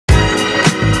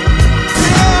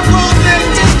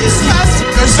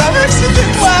savais que c'était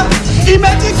toi. Il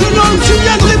m'a dit que non, tu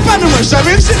viendrais pas, mais moi je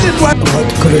savais que c'était toi.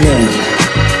 RodColonel.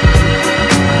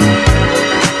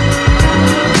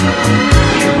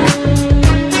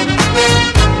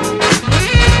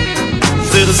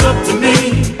 Said it's up to me,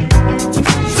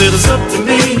 said it's up to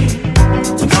me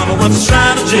to come up with a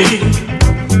strategy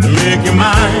to make you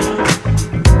mine,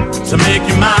 to make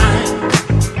you mine.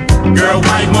 Girl,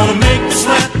 why you wanna make me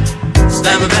sweat?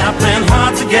 Standing there playing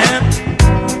hard to get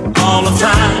all the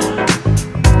time,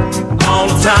 all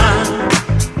the time.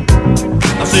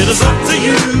 I said it's up to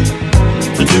you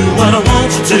to do what I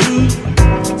want you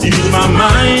to use my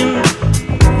mind,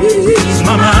 use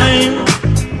my mind.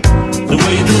 The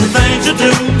way you do the things you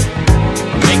do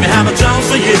make me have a chance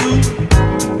for you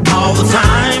all the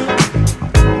time,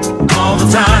 all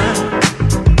the time.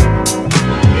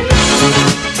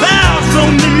 There's no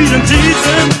need in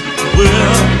teasing,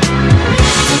 well,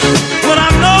 when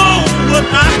I know what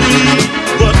I need,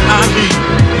 what I need.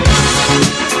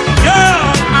 Girl,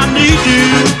 I need you,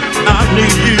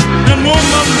 and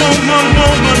woman, woman,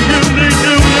 woman, you need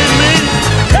me.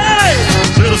 Hey,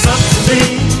 so it's up to me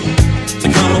to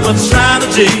come up with a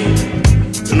strategy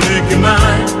to make you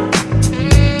mine,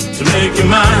 to make you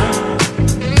mine.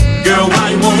 Girl, why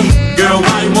you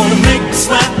wanna make me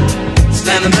sweat?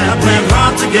 Standing there playing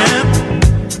hard to get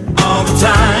all the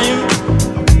time,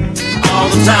 all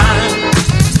the time.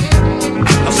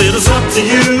 I said it's up to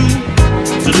you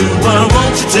to do what I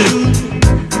want you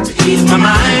to ease my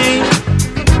mind,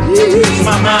 ease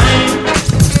my mind.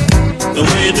 The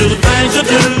way you do the things you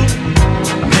do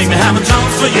make me have a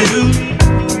chance for you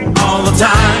all the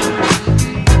time,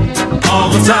 all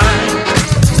the time.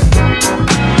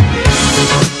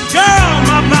 Girl,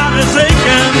 my body's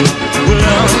aching,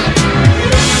 well,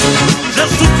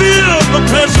 just to feel the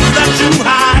pleasure that you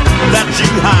hide, that you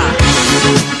hide.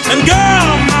 And girl,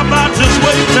 my body's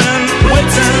waiting,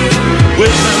 waiting,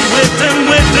 waiting, waiting,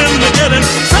 waiting to get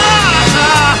inside.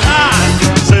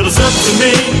 Said it's up to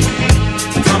me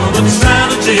to come up with a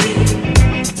strategy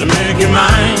to make you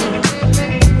mine,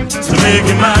 to make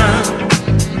you mine.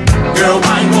 Girl,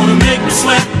 why you wanna make me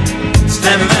sweat?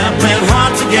 Standing there playing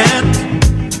hard to get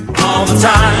all the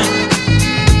time,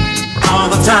 all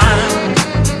the time.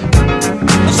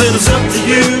 I said it's up to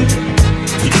you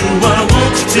to do what I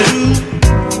want you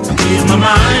to ease my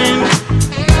mind,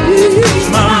 ease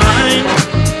my mind.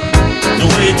 The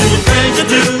way you do the things you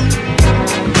do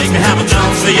make me have a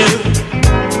chance for you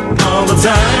all the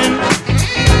time,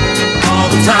 all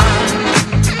the time.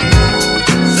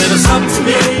 Said it's up to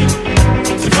me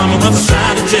to come up with a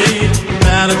strategy,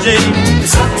 strategy.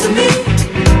 It's up to me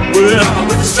to come up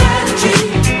with a strategy.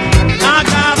 I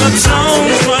got a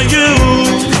Jones for you,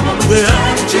 well,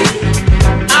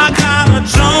 I got a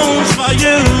Jones for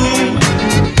you.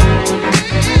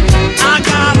 I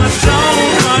got a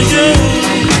Jones for you.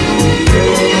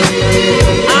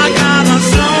 I got a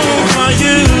Jones for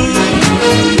you.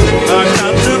 I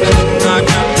got to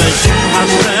use my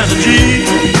strategy.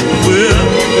 Well,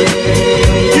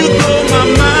 you blow my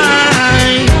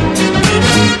mind.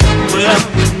 Well,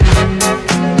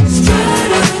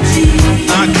 strategy.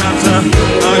 I got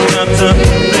to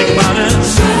think about it.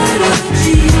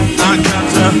 Strategy. I got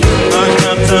to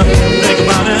think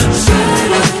about it.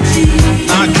 Strategy.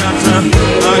 I got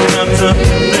to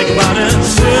think about it.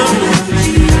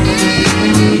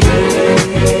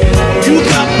 You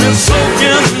got me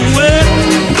soaking wet.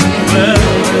 Well,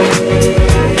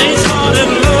 ain't started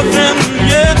looking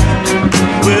yet.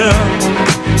 Well,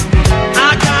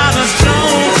 I got a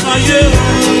Jones for you.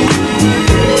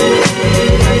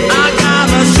 I got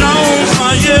a Jones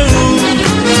for you.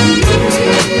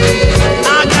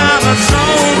 I got a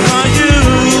Jones for you.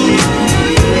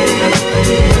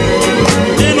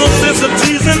 Ain't no sense of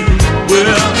teasing.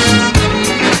 Well,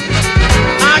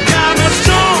 I got a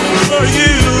Jones for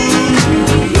you.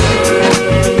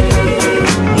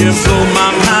 You blow my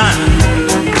mind,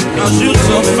 'cause you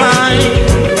so fine.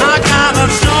 I got a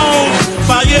Jones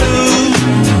for you.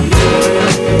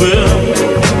 Well,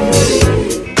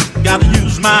 gotta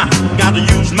use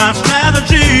my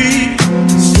strategy.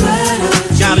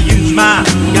 Gotta use my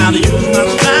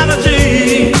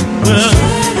strategy. Well,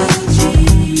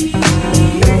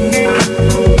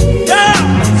 yeah,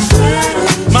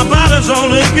 my body's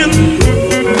all aching,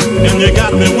 and you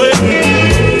got me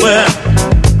waiting. Well,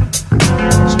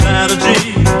 strategy.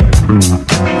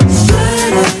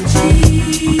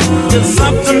 It's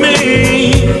up to me.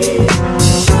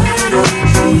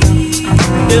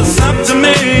 It's up to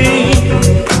me.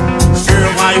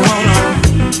 Girl, why you wanna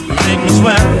make me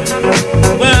sweat?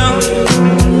 Well,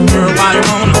 girl, why you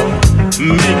wanna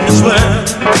make me sweat?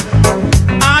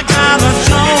 I got a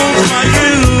Jones for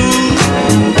you.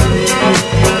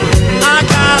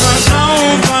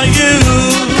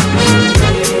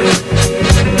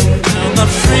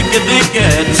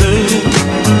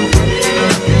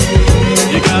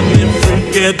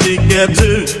 get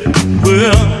too.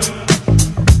 Well,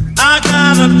 I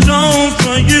got a Jones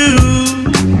for you.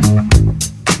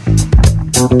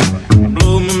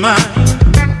 Blow my mind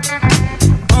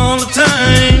all the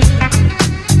time.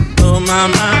 Blow my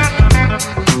mind.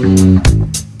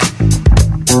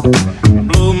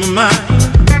 Blow my mind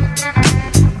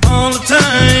all the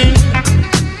time.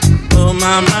 Blow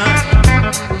my mind.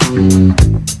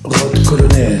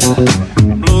 RodColonel.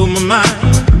 Blow my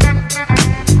mind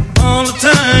all the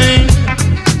time.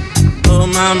 Blow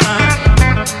my mind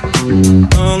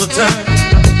all the time.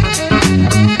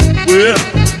 Well,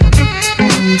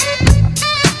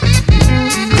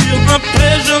 feel the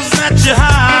pleasures that you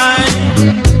hide.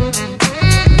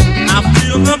 I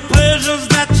feel the